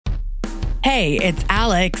Hey, it's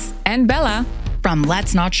Alex and Bella from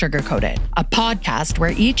Let's Not Sugarcoat It, a podcast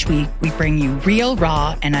where each week we bring you real,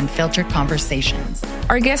 raw, and unfiltered conversations.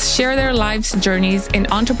 Our guests share their life's journeys in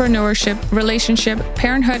entrepreneurship, relationship,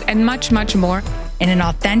 parenthood, and much, much more in an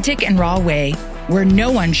authentic and raw way where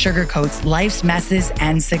no one sugarcoats life's messes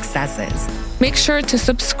and successes. Make sure to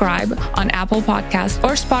subscribe on Apple Podcasts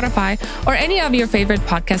or Spotify or any of your favorite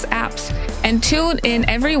podcast apps, and tune in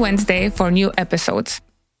every Wednesday for new episodes.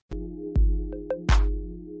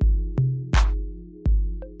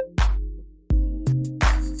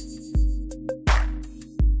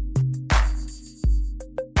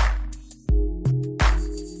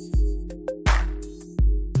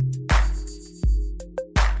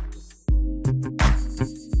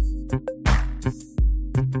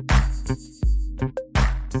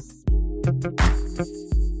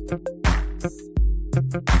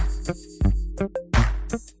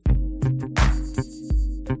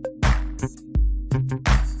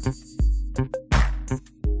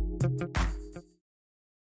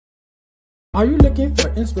 Are you looking for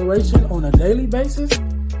inspiration on a daily basis?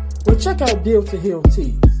 Well, check out Deal to Heal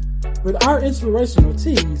Tees. With our inspirational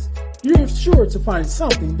tees, you're sure to find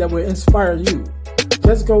something that will inspire you.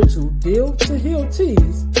 Just go to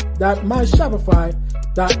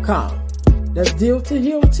dealtohealtees.myshopify.com. That's Deal to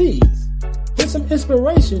Heal Tees. Put some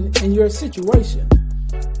inspiration in your situation.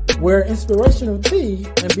 Wear inspirational tee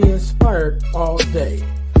and be inspired all day.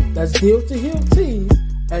 That's Deal to Heal Tees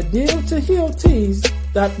at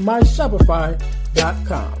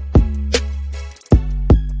dealtohealtees.myshopify.com.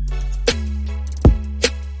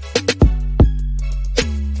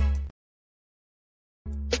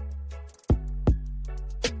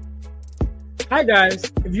 Hi guys,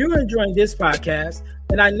 if you're enjoying this podcast,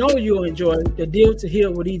 then I know you'll enjoy the Deal to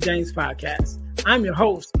Heal with E. James podcast. I'm your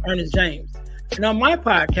host, Ernest James. And on my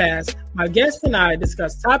podcast, my guests and I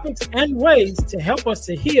discuss topics and ways to help us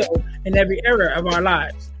to heal in every area of our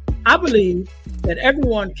lives. I believe that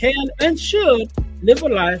everyone can and should live a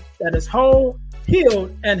life that is whole,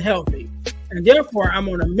 healed, and healthy. And therefore, I'm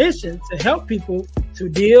on a mission to help people to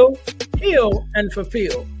deal, heal, and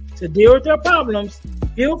fulfill, to deal with their problems,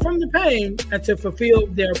 heal from the pain, and to fulfill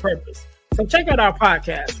their purpose. So check out our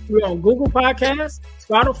podcast. We're on Google Podcasts,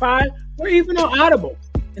 Spotify, or even on Audible.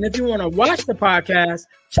 And if you want to watch the podcast,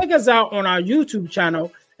 check us out on our YouTube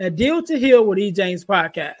channel at Deal to Heal with E. James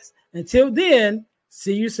Podcast. Until then,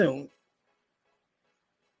 see you soon.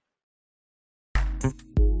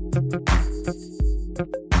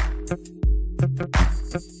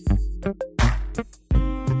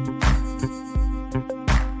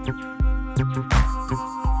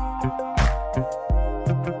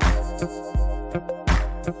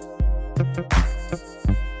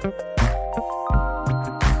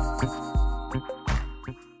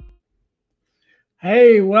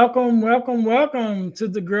 Hey, welcome to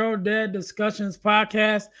the Girl Dad Discussions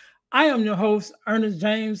podcast. I am your host, Ernest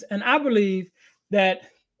James, and I believe that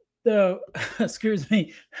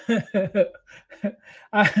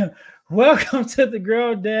welcome to the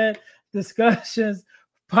Girl Dad Discussions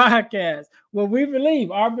podcast.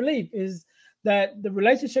 Our belief is that the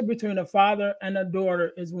relationship between a father and a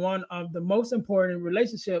daughter is one of the most important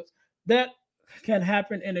relationships that can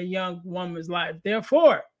happen in a young woman's life.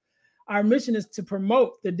 Therefore, our mission is to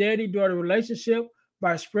promote the daddy-daughter relationship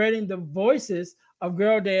by spreading the voices of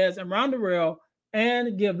girl dads around the world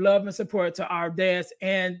and give love and support to our dads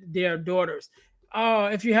and their daughters.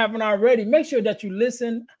 If you haven't already, make sure that you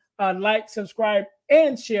listen, like, subscribe,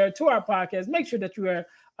 and share to our podcast. Make sure that you are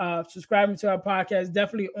subscribing to our podcast,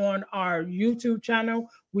 definitely on our YouTube channel.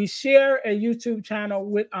 We share a YouTube channel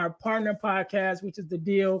with our partner podcast, which is the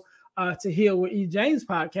Deal to Heal with E. James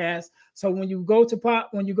podcast. So when you go to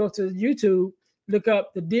YouTube, look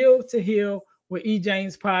up the Deal to Heal with E.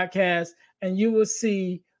 James podcast, and you will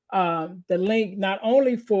see the link not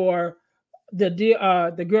only for the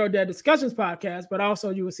Girl Dad Discussions podcast, but also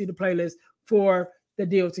you will see the playlist for the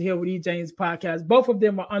Deal to Heal with E. James podcast. Both of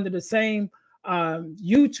them are under the same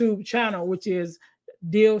YouTube channel, which is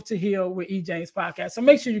Deal to Heal with E. James podcast. So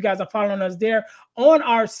make sure you guys are following us there on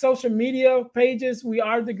our social media pages. We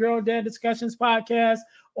are the Girl Dad Discussions podcast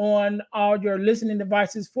on all your listening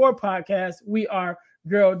devices for podcasts. We are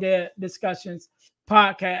Girl Dad Discussions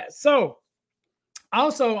podcast. So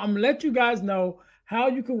also, I'm gonna let you guys know how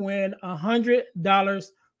you can win $100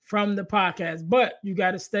 from the podcast, but you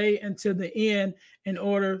got to stay until the end in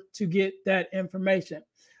order to get that information.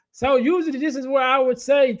 So usually this is where I would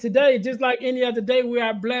say today, just like any other day, we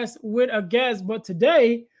are blessed with a guest, but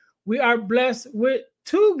today we are blessed with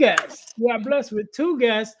two guests.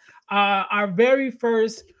 Our very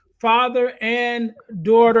first father and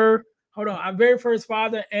daughter hold on, our very first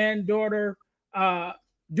father and daughter uh,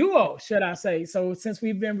 duo, should I say? So since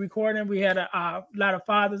we've been recording, we had a lot of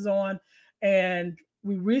fathers on, and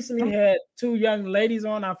we recently had two young ladies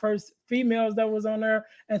on, our first females that was on there,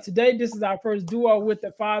 and today this is our first duo with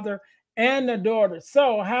the father and the daughter.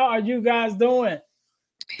 So how are you guys doing?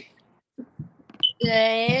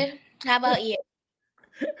 Good. How about you?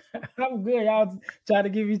 I'm good. Y'all try to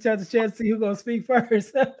give each other a chance to see who's gonna speak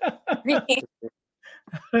first.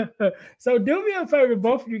 So do me a favor,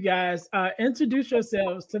 both of you guys, introduce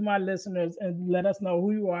yourselves to my listeners and let us know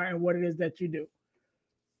who you are and what it is that you do.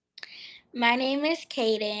 My name is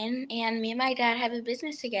Kaden, and me and my dad have a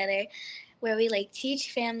business together where we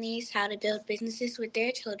teach families how to build businesses with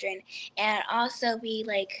their children, and also we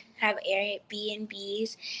have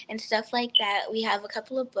Airbnbs and stuff like that. We have a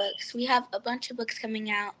couple of books. We have a bunch of books coming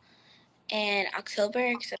out in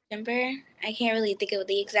October, September. I can't really think of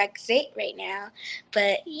the exact date right now,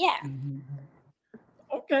 but yeah. Mhm.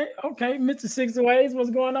 Okay, okay, Mr. Six Ways, what's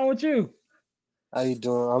going on with you? How you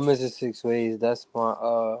doing? I'm Mr. Six Ways. That's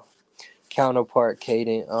my counterpart,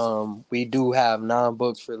 Kaden. We do have 9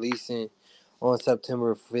 books releasing on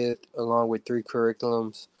September 5th, along with 3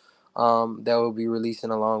 curriculums that will be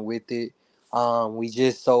releasing along with it. We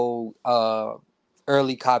just sold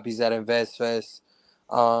early copies at Invest Fest.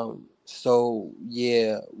 So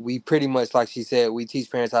yeah, we pretty much, like she said, we teach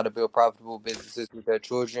parents how to build profitable businesses with their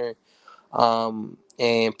children.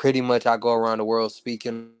 And pretty much I go around the world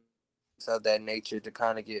speaking of that nature to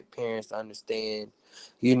kind of get parents to understand,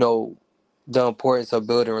 you know, the importance of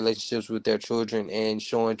building relationships with their children and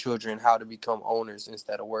showing children how to become owners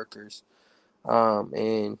instead of workers.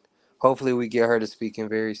 And hopefully we get her to speaking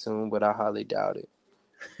very soon, but I highly doubt it.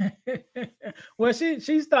 Well, she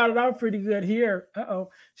started off pretty good here.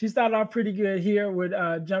 She started off pretty good here with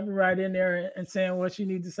jumping right in there and saying what she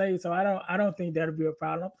needs to say. So I don't think that'll be a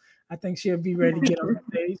problem. I think she'll be ready to get on the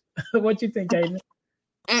stage. What you think, Aiden?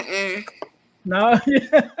 Mm-mm. No.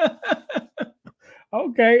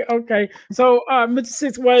 Okay, okay. So, Mr.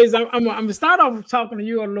 Six Ways, I'm gonna start off talking to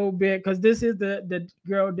you a little bit because this is the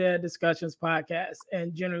Girl Dad Discussions podcast,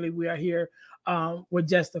 and generally we are here with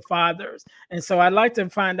just the fathers. And so, I'd like to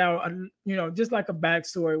find out, just like a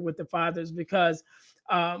backstory with the fathers, because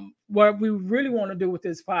what we really want to do with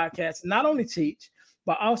this podcast, not only teach,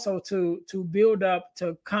 but also to build up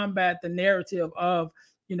to combat the narrative of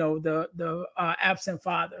the absent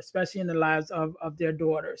father, especially in the lives of their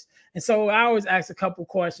daughters. And so I always ask a couple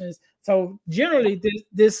questions. So generally,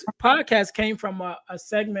 this podcast came from a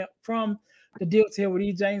segment from the Deal to Here with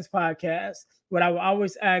E. James podcast. What I will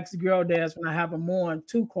always ask girl dads when I have them on,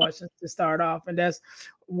 2 questions to start off, and that's,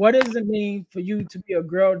 what does it mean for you to be a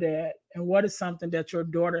girl dad, and what is something that your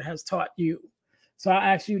daughter has taught you? So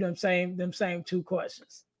I ask you them same 2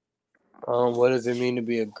 questions. What does it mean to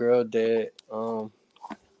be a girl dad?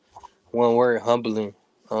 One word: humbling.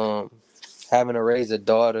 Um, Having to raise a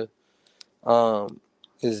daughter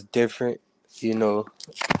is different. You know,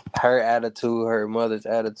 her attitude, her mother's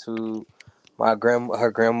attitude, her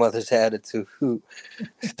grandmother's attitude.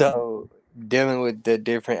 So dealing with the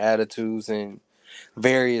different attitudes and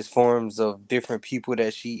various forms of different people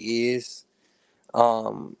that she is,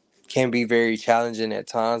 um, can be very challenging at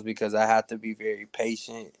times because I have to be very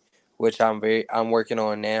patient, which I'm working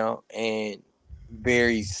on now, and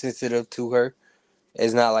very sensitive to her.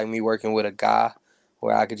 It's not like me working with a guy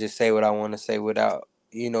where I could just say what I want to say without,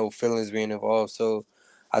 feelings being involved. So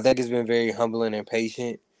I think it's been very humbling and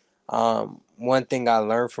patient. One thing I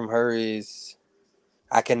learned from her is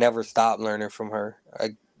I can never stop learning from her.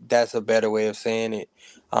 That's a better way of saying it.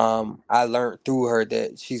 I learned through her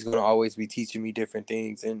that she's going to always be teaching me different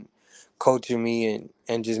things and coaching me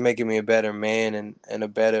and just making me a better man and a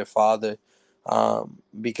better father,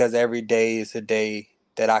 because every day is a day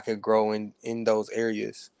that I could grow in those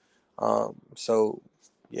areas. So,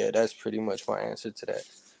 yeah, that's pretty much my answer to that.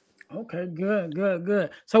 Okay, good, good,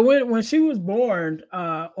 good. So when she was born,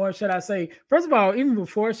 or should I say, first of all, even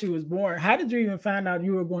before she was born, how did you even find out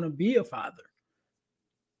you were going to be a father?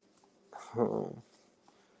 Hmm.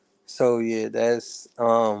 So yeah, that's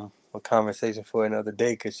a conversation for another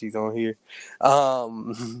day because she's on here.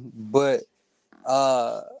 But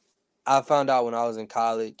uh, I found out when I was in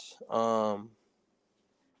college.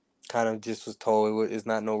 Kind of just was told it's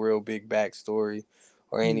not no real big backstory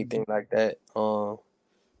or anything Mhm. like that.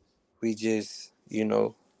 We just, we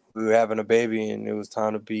were having a baby and it was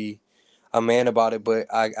time to be a man about it. But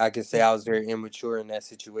I can say I was very immature in that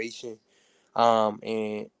situation.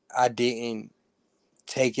 And I didn't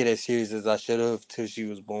take it as serious as I should have till she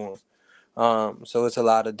was born. So it's a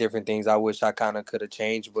lot of different things I wish I kind of could have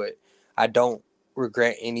changed, but I don't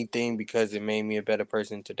regret anything because it made me a better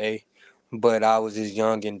person today. but I was just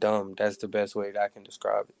young and dumb. That's the best way that I can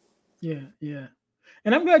describe it. Yeah, yeah.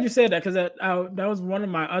 And I'm glad you said that because that was one of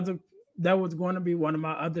my other that was going to be one of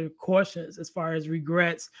my other questions as far as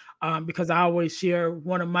regrets, because I always share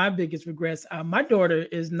one of my biggest regrets. My daughter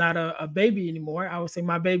is not a baby anymore. I would say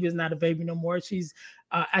my baby is not a baby no more. She's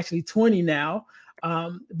actually 20 now.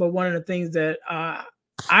 But one of the things that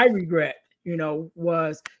I regret,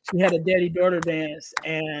 was she had a daddy daughter dance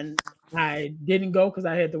and I didn't go because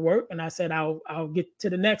I had to work, and I said I'll get to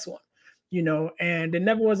the next one, and there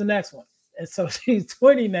never was a next one. And so she's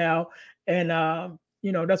 20 now, and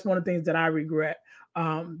that's one of the things that I regret.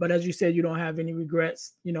 But as you said, you don't have any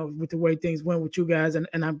regrets, with the way things went with you guys, and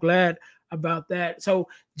I'm glad about that. So,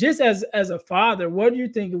 just as a father, what do you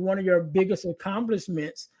think one of your biggest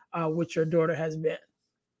accomplishments with your daughter has been?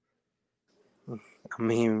 I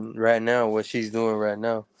mean, right now, what she's doing right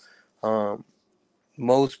now, um,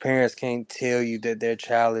 most parents can't tell you that their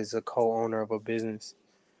child is a co-owner of a business.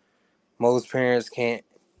 Most parents can't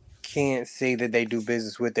say that they do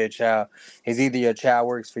business with their child. It's either your child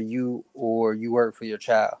works for you or you work for your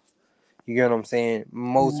child. You get what I'm saying?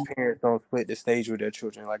 Most parents don't split the stage with their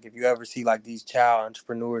children. Like if you ever see like these child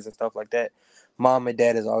entrepreneurs and stuff like that, mom and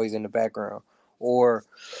dad is always in the background. Or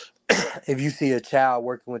if you see a child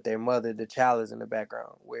working with their mother, the child is in the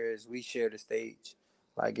background. Whereas we share the stage.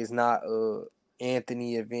 Like it's not a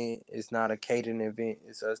Anthony event, it's not a Caden event,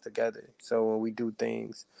 it's us together. So when we do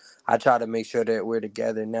things, I try to make sure that we're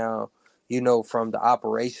together now. From the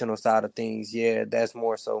operational side of things, yeah, that's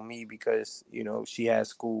more so me because, she has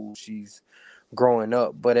school, she's growing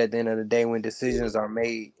up. But at the end of the day, when decisions are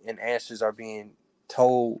made and answers are being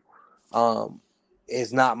told, um,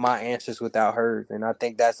 it's not my answers without hers. And I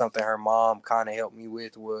think that's something her mom kind of helped me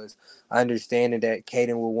with, was understanding that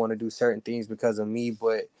Kaden would want to do certain things because of me,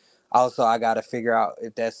 but also I got to figure out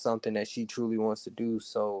if that's something that she truly wants to do.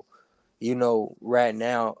 So, right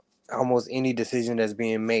now, almost any decision that's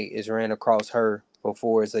being made is ran across her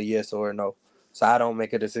before it's a yes or a no. So I don't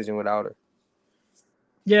make a decision without her.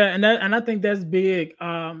 Yeah, and I think that's big.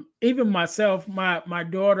 Even myself, my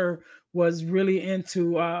daughter was really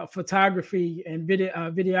into photography and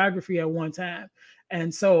videography at one time,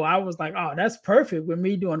 and so I was like, "Oh, that's perfect with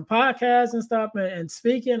me doing podcasts and stuff and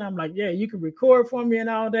speaking." I'm like, "Yeah, you can record for me and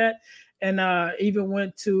all that." And even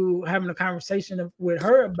went to having a conversation with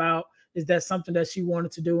her about, is that something that she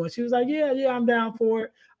wanted to do, and she was like, "Yeah, yeah, I'm down for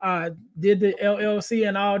it." Did the LLC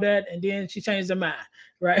and all that, and then she changed her mind,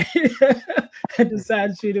 right? And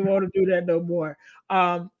decided she didn't want to do that no more.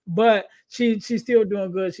 But she's still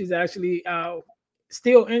doing good. She's actually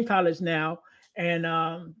still in college now,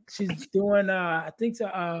 and she's doing I think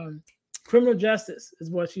so, criminal justice is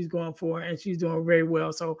what she's going for, and she's doing very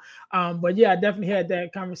well. So, but yeah, I definitely had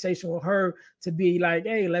that conversation with her to be like,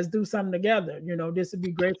 hey, let's do something together. This would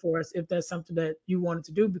be great for us if that's something that you wanted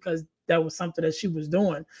to do, because that was something that she was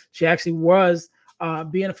doing. She actually was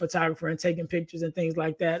being a photographer and taking pictures and things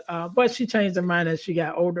like that. But she changed her mind as she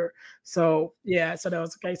got older. So yeah, so that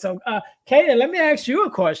was okay. So Kaden, let me ask you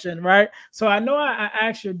a question, right? So I know I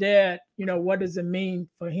asked your dad, what does it mean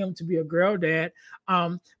for him to be a girl dad?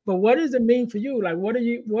 But what does it mean for you? Like, what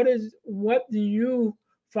do you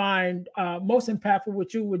find most impactful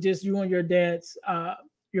with you, with just you and your dad's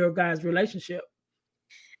your guys' relationship?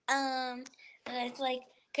 Um, it's like,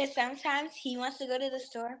 because sometimes he wants to go to the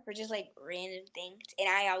store for just like random things, and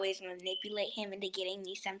I always manipulate him into getting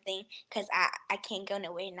me something because I can't go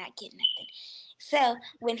nowhere and not get nothing. So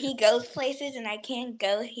when he goes places and I can't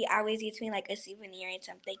go, he always gets me like a souvenir and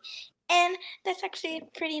something. And that's actually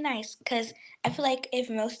pretty nice because I feel like if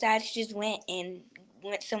most dads just went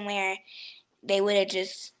somewhere, they would have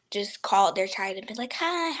just called their child and been like,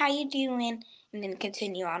 "Hi, how you doing?" and then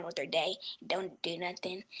continue on with their day. Don't do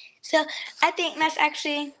nothing. So I think that's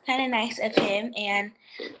actually kind of nice of him. And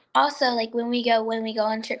also, like when we go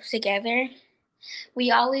on trips together, we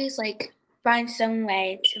always like find some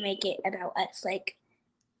way to make it about us, like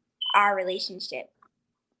our relationship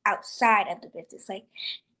outside of the business. Like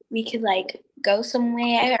we could like go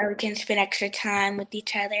somewhere or we can spend extra time with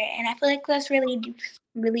each other, and I feel like that's really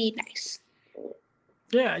nice.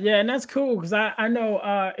 Yeah, yeah, and that's cool because I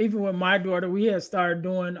know even with my daughter, we had started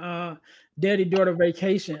doing daddy daughter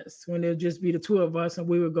vacations when it'd just be the two of us, and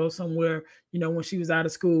we would go somewhere, when she was out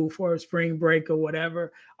of school for a spring break or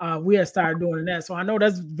whatever. We had started doing that, so I know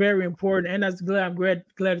that's very important, and I'm glad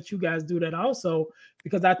that you guys do that also,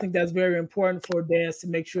 because I think that's very important for dads to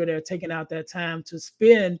make sure they're taking out that time to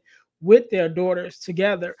spend with their daughters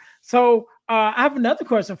together. So I have another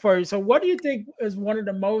question for you. So, what do you think is one of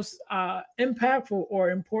the most impactful or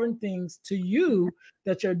important things to you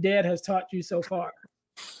that your dad has taught you so far?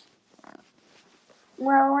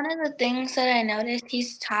 Well, one of the things that I noticed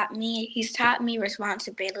he's taught me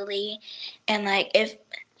responsibility, and like if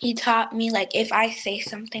I say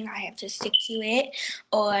something, I have to stick to it,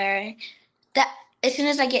 or that as soon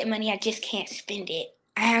as I get money, I just can't spend it.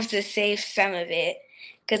 I have to save some of it,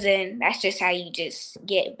 because then that's just how you just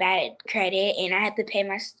get bad credit, and I have to pay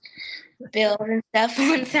my bills and stuff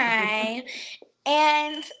on time,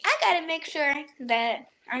 and I gotta make sure that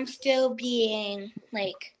I'm still being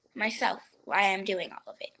like myself while I'm doing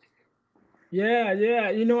all of it. Yeah, yeah.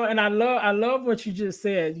 And I love what you just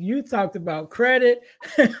said. You talked about credit.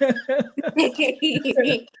 Because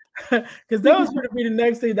that was going to be the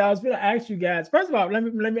next thing that I was going to ask you guys. First of all, let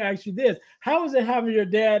me ask you this: how was it having your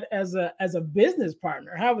dad as a business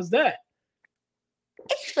partner? How was that?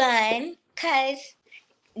 It's fun because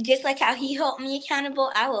just like how he hold me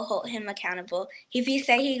accountable, I will hold him accountable. If he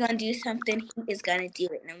say he gonna do something, he is gonna do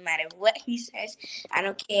it no matter what he says. I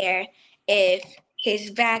don't care if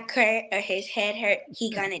his back hurt or his head hurt.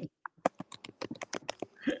 He gonna.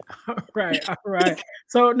 All right, all right.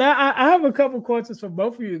 So now I have a couple questions for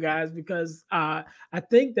both of you guys because I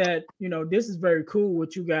think that this is very cool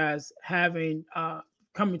with you guys having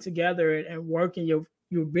coming together and working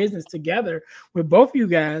your business together with both of you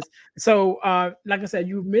guys. So like I said,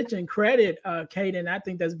 you mentioned credit, Kate, and I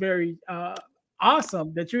think that's very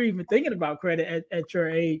awesome that you're even thinking about credit at your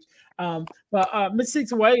age. But Miss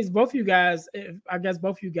Six Ways, both of you guys, I guess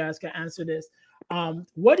both of you guys can answer this.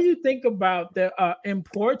 What do you think about the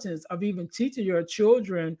importance of even teaching your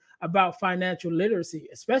children about financial literacy,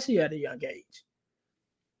 especially at a young age?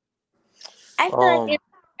 I feel like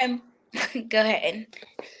Um, it's. Go ahead.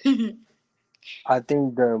 I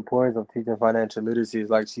think the importance of teaching financial literacy is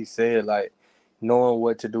like she said, like knowing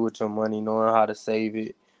what to do with your money, knowing how to save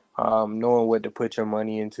it, knowing what to put your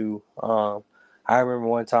money into. I remember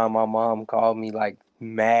one time my mom called me like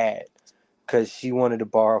mad because she wanted to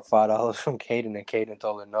borrow $5 from Kaden, and Kaden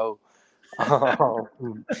told her no.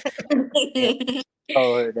 Um, and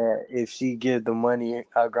told her that if she give the money,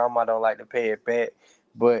 her grandma don't like to pay it back,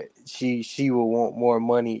 but she will want more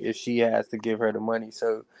money if she has to give her the money.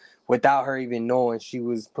 So without her even knowing, she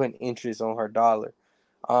was putting interest on her dollar.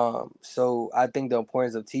 So I think the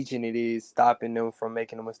importance of teaching it is stopping them from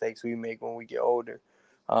making the mistakes we make when we get older.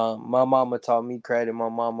 My mama taught me credit. My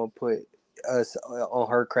mama put us on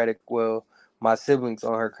her credit. Well, my siblings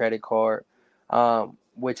on her credit card,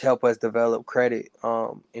 which help us develop credit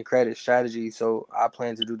and credit strategy. So I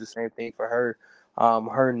plan to do the same thing for her.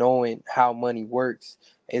 Her knowing how money works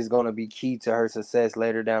is going to be key to her success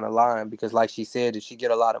later down the line. Because, like she said, if she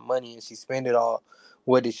get a lot of money and she spend it all,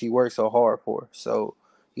 what did she work so hard for? So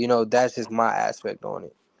that's just my aspect on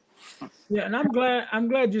it. Yeah, and I'm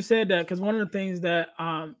glad you said that because one of the things that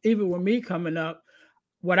even with me coming up,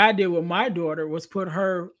 what I did with my daughter was put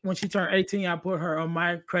her when she turned 18, I put her on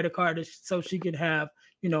my credit card so she could have,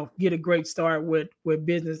 get a great start with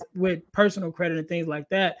business, with personal credit and things like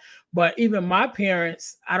that. But even my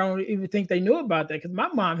parents, I don't even think they knew about that because my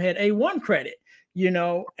mom had A1 credit,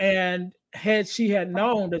 and had she had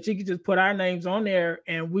known that she could just put our names on there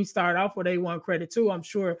and we start off with A1 credit too, I'm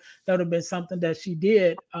sure that would have been something that she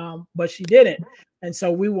did, but she didn't. And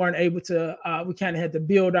so we weren't able to we kind of had to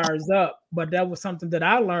build ours up, but that was something that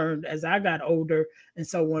I learned as I got older. And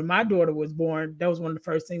so when my daughter was born, that was one of the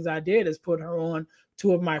first things I did is put her on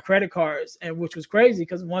two of my credit cards, and which was crazy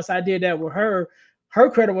because once I did that with her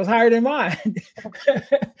credit was higher than mine. So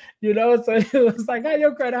it was like, how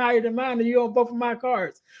your credit higher than mine and you on both of my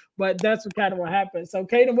cards. But that's what kind of what happened. So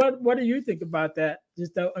Kaden, what do you think about that,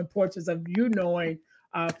 just the importance of you knowing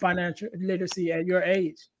financial literacy at your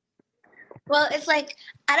age? Well, it's like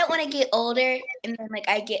I don't want to get older and then like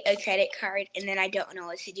I get a credit card and then I don't know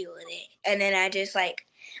what to do with it. And then I just like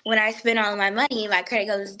when I spend all my money, my credit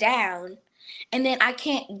goes down. And then I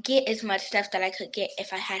can't get as much stuff that I could get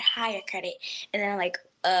if I had higher credit. And then I'm like,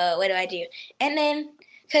 what do I do? And then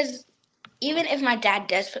cuz even if my dad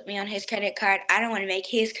does put me on his credit card, I don't want to make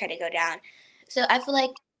his credit go down. So I feel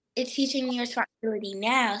like it's teaching me responsibility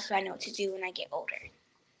now so I know what to do when I get older.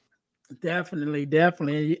 Definitely,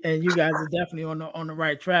 definitely, and you guys are definitely on the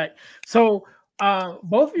right track. So,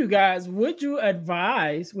 both of you guys, would you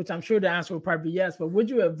advise? Which I'm sure the answer would probably be yes, but would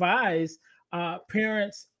you advise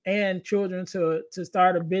parents and children to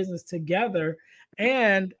start a business together?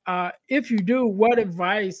 And if you do, what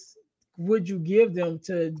advice would you give them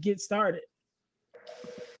to get started?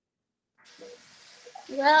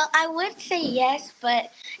 Well, I would say yes,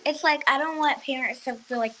 but it's like I don't want parents to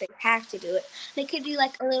feel like they have to do it. They could do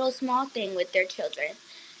like a little small thing with their children.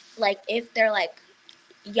 Like if they're like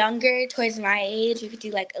younger, towards my age, you could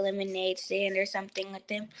do like a lemonade stand or something with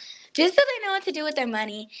them, just so they know what to do with their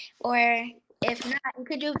money. Or If not, you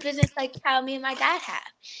could do business like how me and my dad have.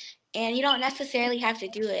 And you don't necessarily have to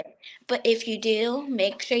do it. But if you do,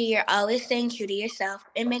 make sure you're always staying true to yourself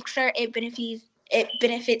and make sure it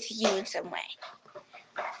benefits you in some way.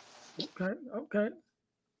 Okay.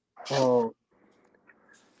 Um,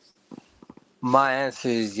 my answer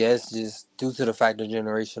is yes, just due to the fact of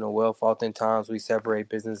generational wealth. Oftentimes we separate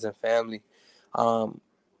business and family, um,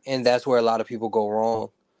 and that's where a lot of people go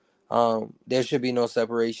wrong. There should be no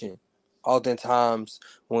separation. Oftentimes,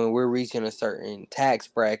 when we're reaching a certain tax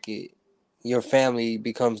bracket, your family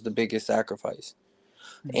becomes the biggest sacrifice.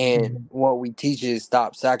 And what we teach is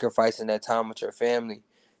stop sacrificing that time with your family,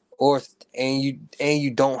 or and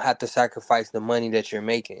you don't have to sacrifice the money that you're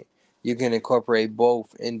making. You can incorporate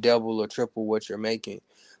both and double or triple what you're making.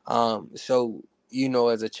 So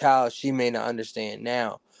as a child, she may not understand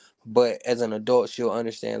now, but as an adult, she'll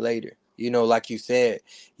understand later. Like you said,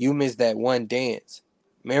 you missed that one dance.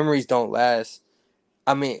 Memories don't last.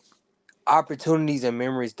 I mean, opportunities and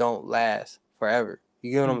memories don't last forever.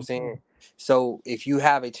 You get what I'm saying? So if you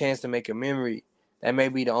have a chance to make a memory, that may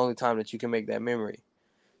be the only time that you can make that memory.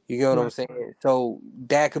 You get what I'm Right. saying? So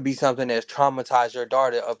that could be something that's traumatized your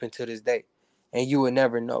daughter up until this day, and you would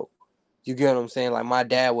never know. You get what I'm saying? Like, my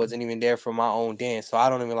dad wasn't even there for my own dance, so I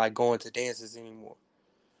don't even like going to dances anymore.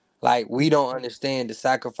 Like, we don't understand the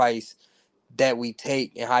sacrifice that we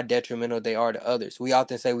take and how detrimental they are to others. We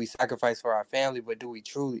often say we sacrifice for our family, but do we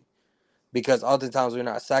truly? Because oftentimes we're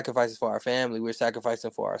not sacrificing for our family, we're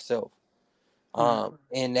sacrificing for ourselves. Right.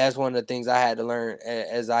 And that's one of the things I had to learn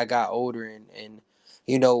as I got older, and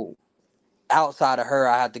you know outside of her,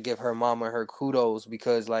 I have to give her mama her kudos,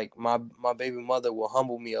 because like my baby mother will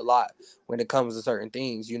humble me a lot when it comes to certain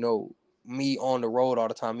things. Me on the road all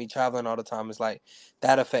the time, me traveling all the time, is like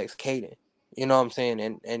that affects Kaden. You know what I'm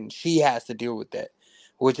saying? And she has to deal with that,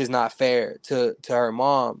 which is not fair to her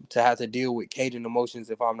mom to have to deal with Kaden emotions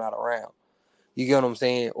if I'm not around. You get what I'm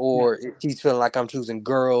saying? Yeah. Or if she's feeling like I'm choosing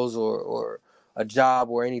girls or a job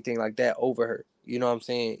or anything like that over her. You know what I'm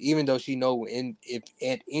saying? Even though she know, if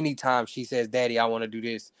at any time she says, "Daddy, I want to do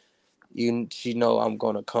this," she know I'm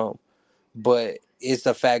gonna come. But it's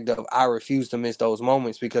the fact of I refuse to miss those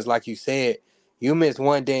moments, because, like you said, you missed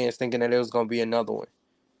one dance thinking that there was gonna be another one,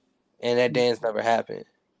 and that dance never happened.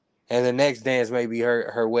 And the next dance may be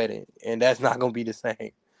her wedding, and that's not gonna be the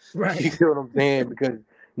same. Right. You get what I'm saying? Because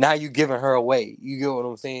now you giving her away. You get what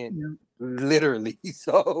I'm saying? Yeah. Literally.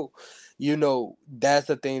 So, that's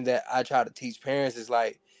the thing that I try to teach parents is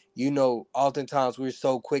like, oftentimes we're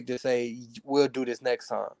so quick to say, we'll do this next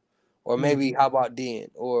time. Or maybe, how about then?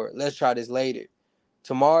 Or let's try this later.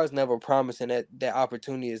 Tomorrow's never promised, and that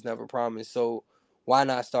opportunity is never promised. So why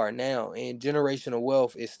not start now? And generational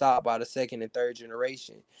wealth is stopped by the second and third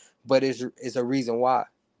generation. But it's a reason why.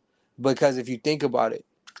 Because if you think about it,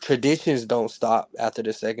 traditions don't stop after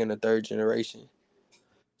the second or third generation.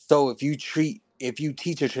 So if you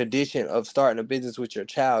teach a tradition of starting a business with your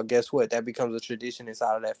child, guess what? That becomes a tradition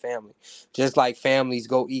inside of that family. Just like families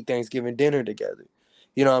go eat Thanksgiving dinner together.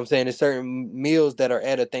 You know what I'm saying? There's certain meals that are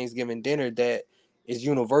at a Thanksgiving dinner that is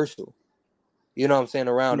universal. You know what I'm saying?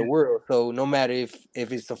 Around the Yeah. world. So no matter if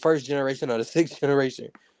it's the first generation or the sixth generation,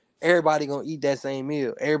 everybody gonna eat that same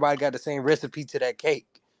meal. Everybody got the same recipe to that cake.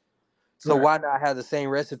 So Right. why not have the same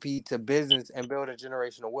recipe to business and build a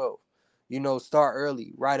generational wealth? Start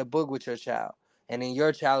early, write a book with your child. And then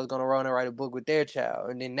your child is going to run and write a book with their child.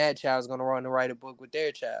 And then that child is going to run and write a book with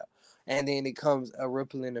their child. And then it comes a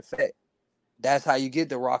rippling effect. That's how you get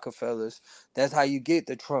the Rockefellers. That's how you get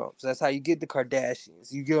the Trumps. That's how you get the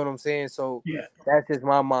Kardashians. You get what I'm saying? So Yeah. that's just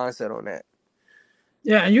my mindset on that.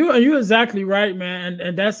 Yeah, and you're exactly right, man.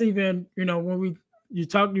 And that's even, when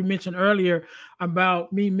you mentioned earlier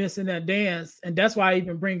about me missing that dance, and that's why I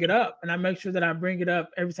even bring it up. And I make sure that I bring it up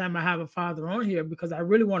every time I have a father on here, because I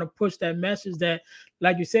really want to push that message that,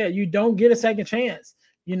 like you said, you don't get a second chance.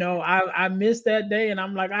 I missed that day, and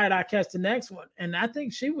I'm like, all right, I'll catch the next one. And I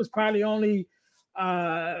think she was probably only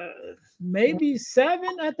uh maybe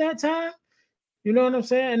 7 at that time. You know what I'm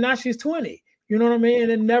saying? And now she's 20. You know what I mean?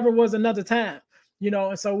 And it never was another time.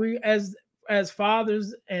 And so we as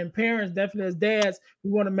fathers and parents, definitely as dads,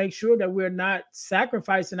 we want to make sure that we're not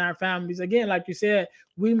sacrificing our families. Again, like you said,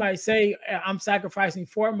 we might say, I'm sacrificing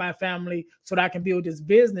for my family so that I can build this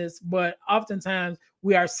business, but oftentimes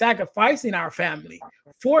we are sacrificing our family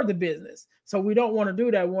for the business. So we don't want to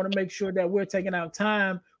do that. We want to make sure that we're taking out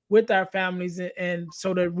time with our families, and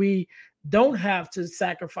so that we don't have to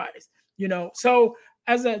sacrifice. So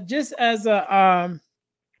as a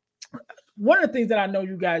one of the things that I know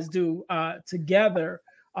you guys do together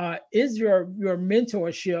is your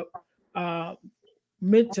mentorship, to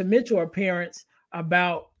mentor parents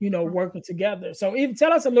about working together. So even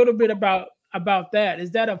tell us a little bit about that.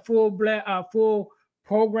 Is that a full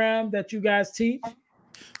program that you guys teach?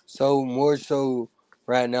 So more so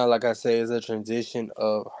right now, like I said, is a transition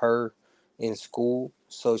of her in school.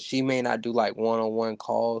 So she may not do like one-on-one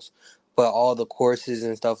calls, but all the courses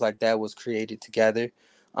and stuff like that was created together.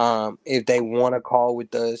 If they want to call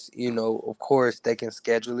with us, of course they can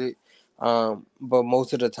schedule it. But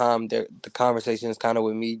most of the time, the conversation is kind of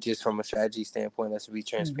with me, just from a strategy standpoint. Let's be Mhm.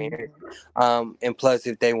 transparent. And plus,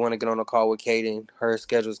 if they want to get on a call with Kaden, her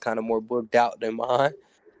schedule is kind of more booked out than mine.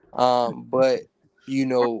 But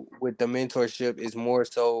with the mentorship is more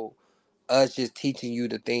so us just teaching you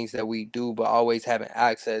the things that we do, but always having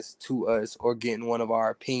access to us or getting one of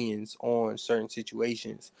our opinions on certain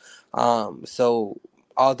situations. So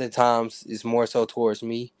oftentimes it's more so towards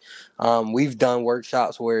me. We've done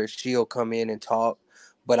workshops where she'll come in and talk,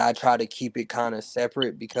 but I try to keep it kind of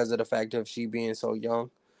separate because of the fact of she being so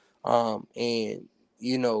young. And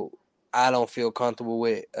you know, I don't feel comfortable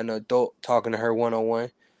with an adult talking to her one on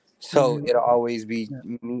one, so Mhm. it'll always be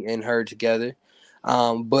Yeah. me and her together.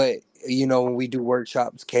 But when we do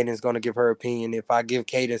workshops, Kaden's gonna give her opinion. If I give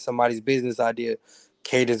Kaden somebody's business idea,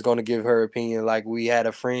 Kaden's gonna give her opinion. Like we had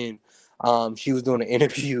a friend, she was doing an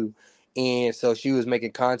interview, and so she was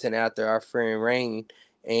making content after our friend Rain,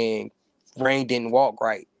 and Rain didn't walk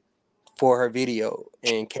right for her video,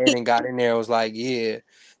 and Kaden got in there and was like, "Yeah,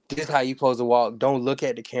 this how you supposed to walk. Don't look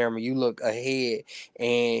at the camera. You look ahead,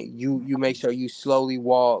 and you make sure you slowly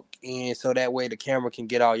walk, and so that way the camera can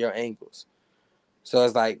get all your angles." So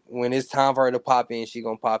it's like when it's time for her to pop in, she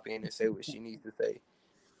gonna pop in and say what she needs to say.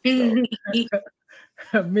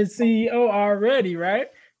 So Miss CEO already,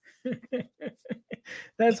 right?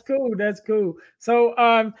 That's cool. That's cool. So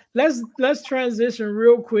let's transition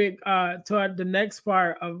real quick to the next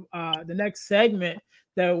part of the next segment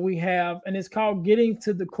that we have, and it's called getting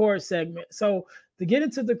to the core segment. So the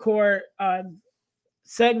getting to the core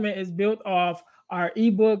segment is built off our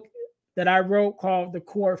ebook that I wrote called The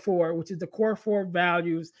Core Four, which is the core four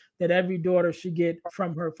values that every daughter should get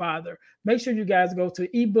from her father. Make sure you guys go to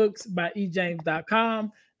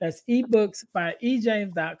ebooksbyejames.com. That's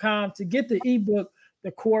ebooksbyejames.com to get the ebook,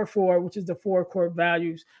 The Core Four, which is the four core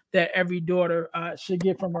values that every daughter should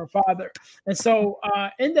get from her father. And so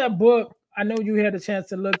in that book, I know you had a chance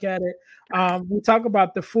to look at it. We talk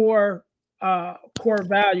about the four core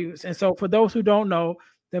values. And so, for those who don't know,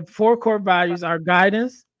 the four core values are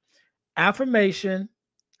guidance, affirmation,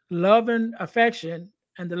 love and affection,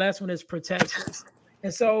 and the last one is protection.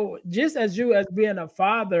 And so, just as you, as being a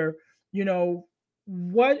father,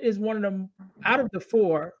 what is one of them out of the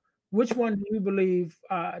four? Which one do you believe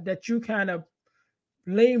that you kind of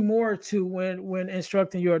lean more to when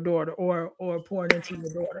instructing your daughter or pouring into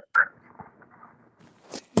your daughter?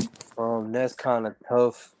 that's kind of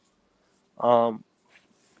tough. Um,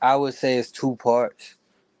 I would say it's two parts.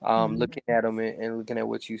 Mhm. Looking at them and looking at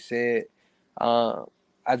what you said, uh,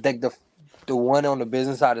 I think the one on the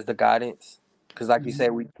business side is the guidance, because like you Mhm.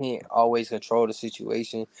 said, we can't always control the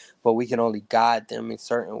situation, but we can only guide them in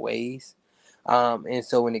certain ways. And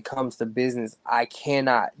so when it comes to business, I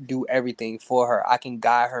cannot do everything for her. I can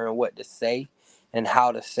guide her in what to say and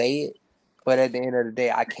how to say it, but at the end of the day,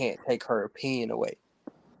 I can't take her opinion away.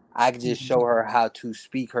 I could just show Mhm. her how to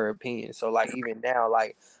speak her opinion. So like even now,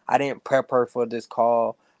 like I didn't prep her for this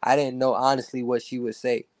call. I didn't know honestly what she would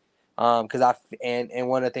say. Because and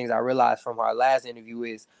one of the things I realized from our last interview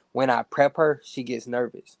is when I prep her, she gets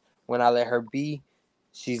nervous. When I let her be,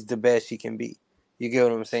 she's the best she can be. You get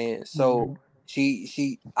what I'm saying? So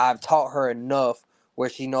Mhm. I've taught her enough where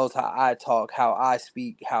she knows how I talk, how I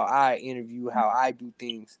speak, how I interview, how I do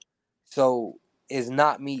things. So it's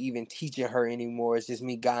not me even teaching her anymore. It's just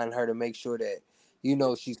me guiding her to make sure that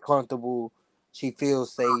she's comfortable, she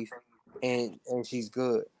feels safe, and she's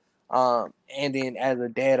good. And then as a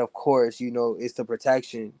dad, of course, it's the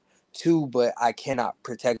protection too, but I cannot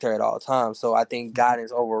protect her at all times. So I think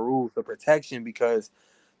guidance overrules the protection because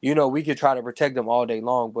we could try to protect them all day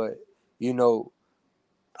long, but you know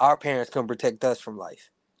our parents can protect us from life.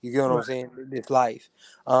 You get what I'm Right. saying? It's life.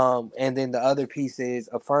 And then the other piece is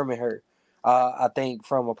affirming her. I think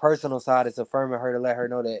from a personal side, it's affirming her to let her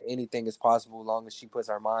know that anything is possible as long as she puts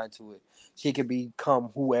her mind to it. She can become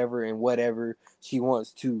whoever and whatever she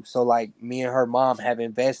wants to. So, like me and her mom have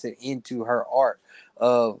invested into her art.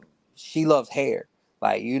 Of She loves hair.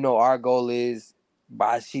 Like our goal is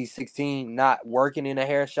by she's 16, not working in a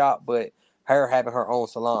hair shop, but her having her own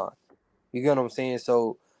salon. You get what I'm saying?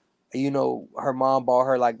 So her mom bought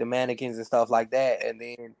her like the mannequins and stuff like that. And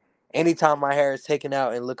then anytime my hair is taken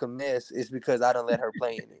out and look a mess, it's because I don't let her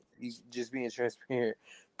play in it. Just being transparent.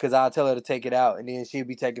 because I'll tell her to take it out, and then she'll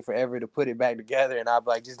be taking forever to put it back together, and I'll be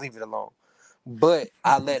like, just leave it alone. But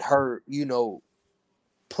I let her,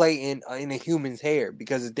 play in a human's hair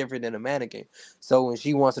because it's different than a mannequin. So when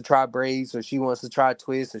she wants to try braids, or she wants to try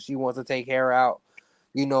twists, or she wants to take hair out,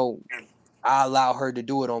 you know, I allow her to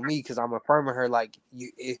do it on me because I'm affirming her like,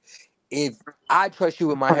 if I trust you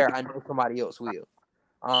with my hair, I know somebody else will.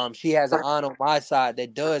 She has an aunt on my side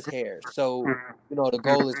that does hair. So, the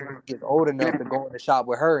goal is when she gets old enough to go in the shop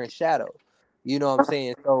with her and shadow. You know what I'm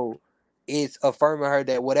saying? So it's affirming her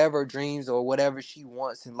that whatever dreams or whatever she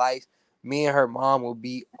wants in life, me and her mom will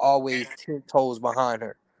be always 10 toes behind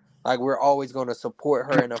her. Like, we're always going to support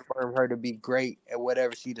her and affirm her to be great at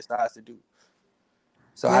whatever she decides to do.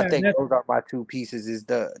 So I Yeah, think those are my two pieces, is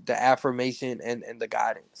the affirmation and the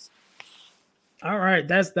guidance. all right.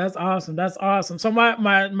 That's awesome. That's awesome. So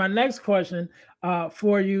my next question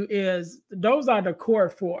for you is, those are the core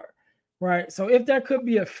four, right? So if there could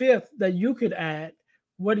be a fifth that you could add,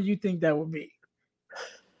 what do you think that would be?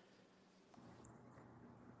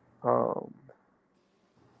 Um,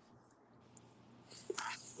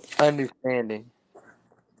 Understanding.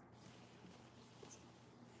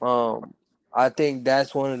 I think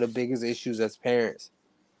that's one of the biggest issues as parents.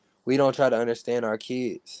 We don't try to understand our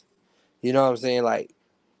kids. You know what I'm saying? Like,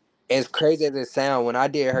 as crazy as it sounds, when I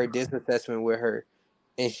did her disc assessment with her,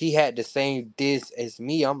 and she had the same disc as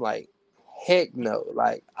me, I'm like, heck no.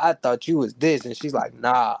 Like, I thought you was this, and she's like,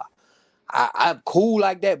 nah. I'm cool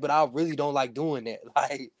like that, but I really don't like doing that.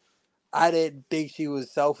 Like, I didn't think she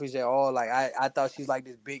was selfish at all. Like, I thought she's like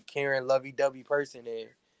this big Karen lovey-dovey person, and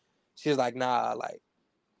she was like, nah, like,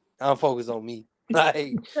 I'm focused on me.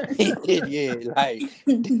 Like, yeah, like,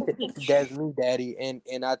 that's me, daddy.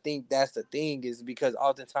 And I think that's the thing, is because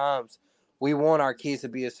oftentimes we want our kids to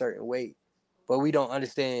be a certain way, but we don't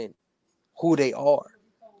understand who they are.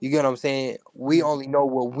 You get what I'm saying? We only know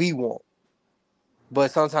what we want.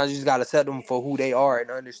 But sometimes you just got to set them for who they are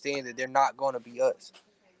and understand that they're not going to be us.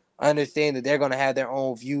 Understand that they're going to have their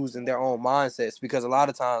own views and their own mindsets, because a lot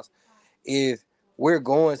of times, if we're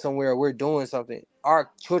going somewhere or we're doing something,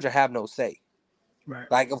 our children have no say. Right.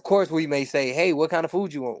 Like, of course, we may say, hey, what kind of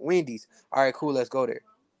food you want? Wendy's. All right, cool, let's go there.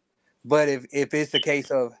 But if it's the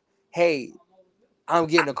case of, hey, I'm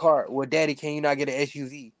getting a car. Well, daddy, can you not get an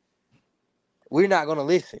SUV? We're not going to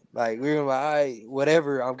listen. Like, we're going to be like, all right,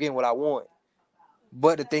 whatever, I'm getting what I want.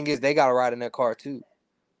 But the thing is, they got to ride in that car too.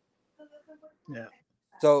 Yeah.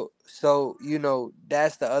 So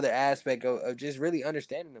that's the other aspect of just really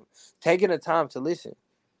understanding them, taking the time to listen.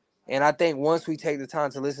 And I think once we take the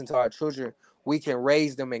time to listen to our children, we can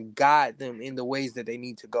raise them and guide them in the ways that they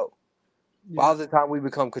need to go. But all the time we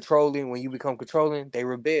become controlling. When you become controlling, they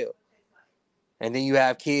rebel. And then you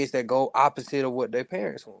have kids that go opposite of what their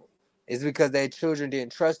parents want. It's because their children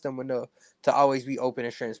didn't trust them enough to always be open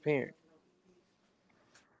and transparent.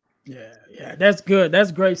 Yeah, that's good.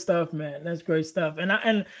 That's great stuff, man. That's great stuff. And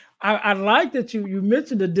I like that you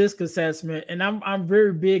mentioned the disc assessment, and I'm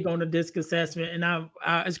very big on the disc assessment. And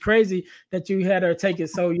it's crazy that you had her take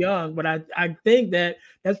it so young, but I think that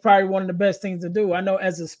that's probably one of the best things to do. I know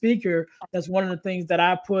as a speaker, that's one of the things that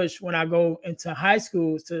I push when I go into high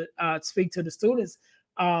schools to speak to the students.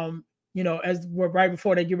 As we're right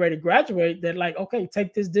before they get ready to graduate, that like, okay,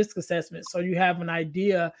 take this disc assessment so you have an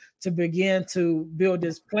idea to begin to build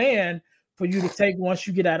this plan for you to take once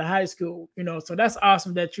you get out of high school. So that's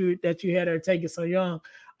awesome that you had her take it so young.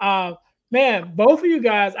 Man, both of you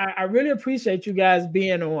guys, I really appreciate you guys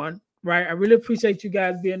being on, right? I really appreciate you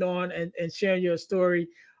guys being on and sharing your story.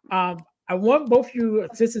 I want both of you,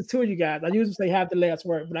 since it's two of you guys, I usually say have the last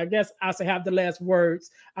word, but I guess I say have the last words.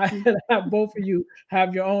 I have both of you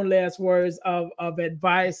have your own last words of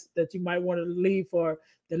advice that you might want to leave for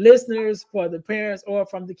the listeners, for the parents, or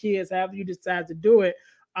from the kids, however you decide to do it.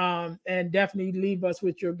 And definitely leave us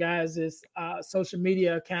with your guys' social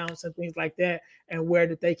media accounts and things like that, and where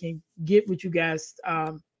that they can get with you guys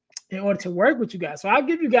in order to work with you guys. So I'll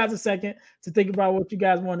give you guys a second to think about what you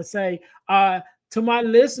guys want to say. To my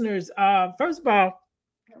listeners, first of all,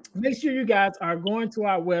 make sure you guys are going to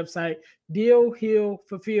our website,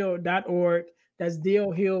 dealhealfulfill.org. That's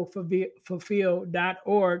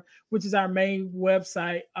dealhealfulfill.org, which is our main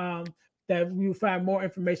website. That you'll find more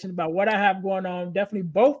information about what I have going on. Definitely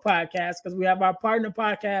both podcasts, because we have our partner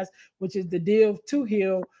podcast, which is the Deal to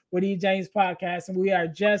Heal with E. James podcast. And we are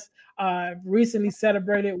just recently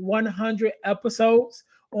celebrated 100 episodes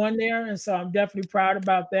on there. And so I'm definitely proud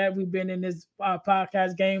about that. We've been in this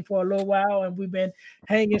podcast game for a little while, and we've been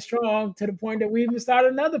hanging strong to the point that we even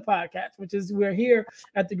started another podcast, which is we're here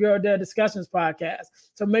at the Girl Dad Discussions podcast.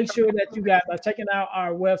 So make sure that you guys are checking out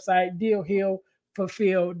our website,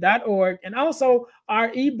 fulfilled.org. And also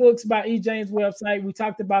our ebooks by E. James website. We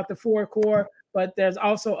talked about the 4 core, but there's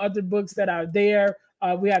also other books that are there.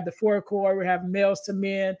 We have the 4 core, we have Males to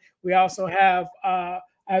Men. We also have an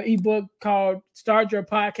ebook called Start Your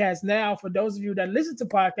Podcast Now. For those of you that listen to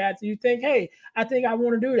podcasts, you think, hey, I think I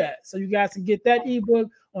want to do that. So you guys can get that ebook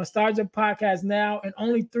on Start Your Podcast Now in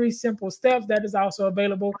only 3 simple steps. That is also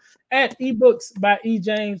available at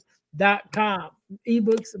ebooksbyejames.com.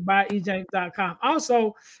 ebooksbyejames.com.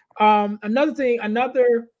 Also,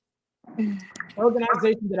 another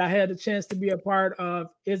organization that I had a chance to be a part of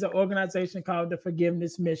is an organization called the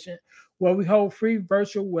Forgiveness Mission, where we hold free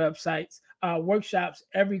virtual workshops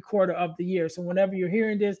every quarter of the year. So whenever you're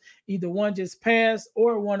hearing this, either one just passed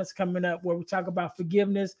or one is coming up, where we talk about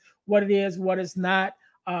forgiveness, what it is, what it's not,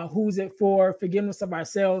 who's it for, forgiveness of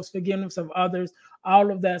ourselves, forgiveness of others,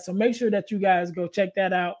 all of that. So make sure that you guys go check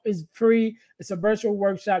that out. It's free. It's a virtual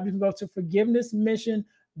workshop. You can go to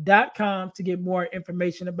forgivenessmission.com to get more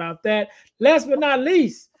information about that. Last but not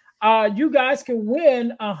least, you guys can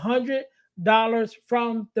win $100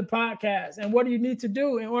 from the podcast. And what do you need to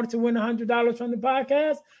do in order to win $100 from the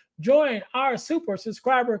podcast? Join our super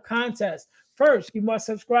subscriber contest. First, you must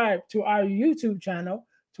subscribe to our YouTube channel,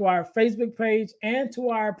 to our Facebook page, and to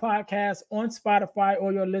our podcast on Spotify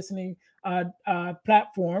or your listening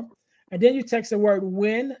platform. And then you text the word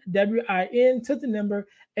WIN, WIN, to the number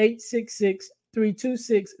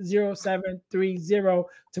 866-326-0730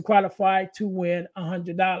 to qualify to win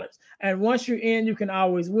 $100. And once you're in, you can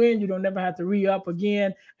always win. You don't never have to re-up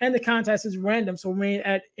again. And the contest is random. So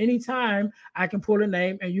at any time, I can pull a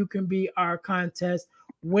name and you can be our contest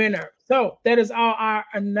winner. So that is all our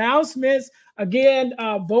announcements. Again,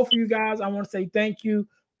 both of you guys, I want to say thank you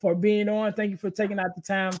for being on. Thank you for taking out the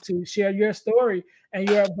time to share your story and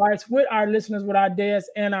your advice with our listeners, with our dads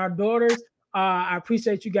and our daughters. I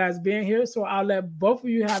appreciate you guys being here. So I'll let both of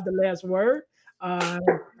you have the last word.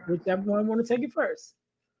 Whichever one want to take it first.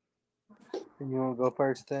 You want to go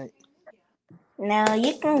first, Tank? No,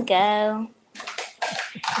 you can go.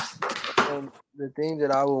 And the thing that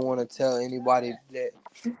I would want to tell anybody that,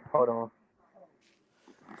 hold on.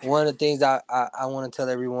 One of the things I want to tell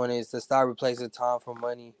everyone is to stop replacing time for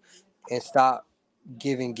money and stop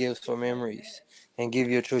giving gifts for memories and give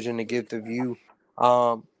your children the gift of you.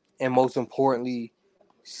 And most importantly,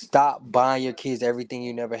 stop buying your kids everything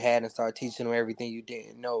you never had and start teaching them everything you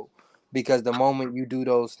didn't know. Because the moment you do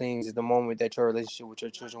those things is the moment that your relationship with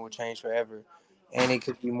your children will change forever. And it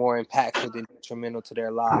could be more impactful than detrimental to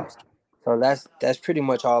their lives. So that's pretty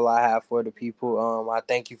much all I have for the people. I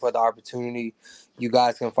thank you for the opportunity. You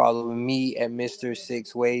guys can follow me at Mr.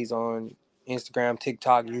 Six Ways on Instagram,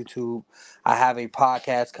 TikTok, YouTube. I have a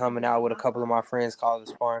podcast coming out with a couple of my friends called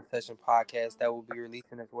the Sparring Session Podcast that will be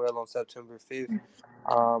releasing as well on September 5th.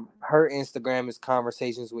 Her Instagram is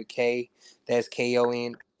Conversations with K. That's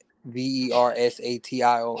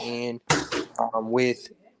KONVERSATION with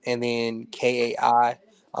and then KAI.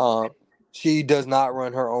 She does not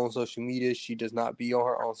run her own social media. She does not be on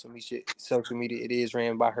her own social media. It is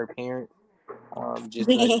ran by her parents. Just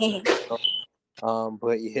to let you know.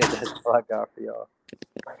 But yeah, that's all I got for y'all.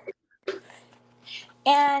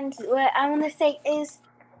 And what I want to say is,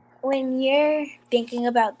 when you're thinking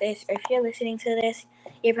about this, or if you're listening to this,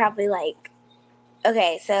 you're probably like,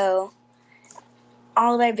 okay, so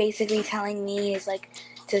all they're basically telling me is like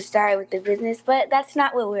to start with the business, but that's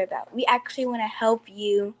not what we're about. We actually want to help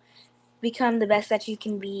you become the best that you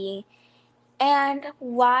can be. And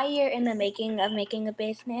while you're in the making of making a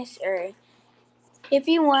business, or if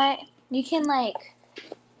you want, you can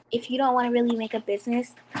if you don't want to really make a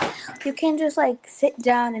business, you can just sit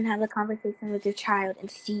down and have a conversation with your child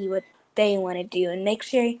and see what they want to do, and make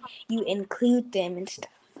sure you include them in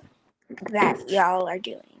stuff that y'all are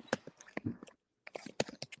doing.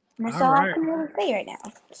 And that's all I can really say right now.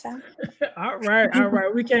 So. All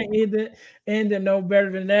right. We can't end it no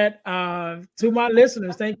better than that. To my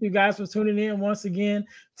listeners, thank you guys for tuning in once again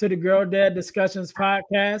to the Girl Dad Discussions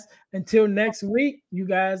podcast. Until next week, you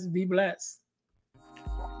guys be blessed.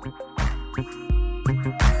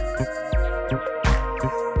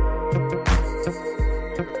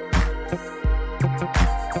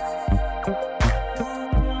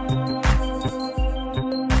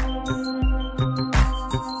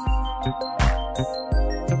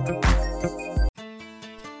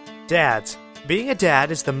 Dads. Being a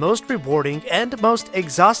dad is the most rewarding and most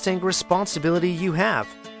exhausting responsibility you have.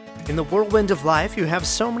 In the whirlwind of life, you have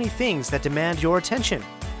so many things that demand your attention.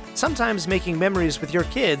 Sometimes making memories with your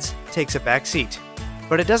kids takes a back seat.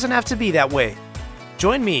 But it doesn't have to be that way.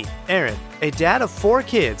 Join me, Aaron, a dad of 4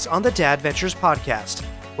 kids, on the Dad Ventures podcast.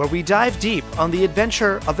 where we dive deep on the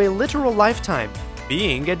adventure of a literal lifetime,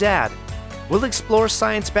 being a dad. We'll explore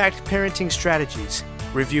science-backed parenting strategies,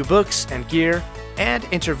 review books and gear, and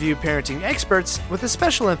interview parenting experts with a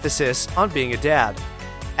special emphasis on being a dad.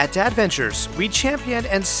 At Dad Ventures, we champion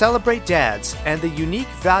and celebrate dads and the unique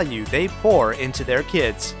value they pour into their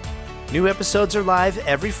kids. New episodes are live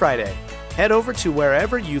every Friday. Head over to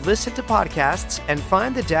wherever you listen to podcasts and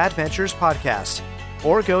find the Dad Ventures podcast,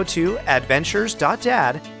 or go to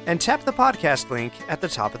adventures.dad and tap the podcast link at the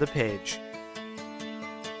top of the page.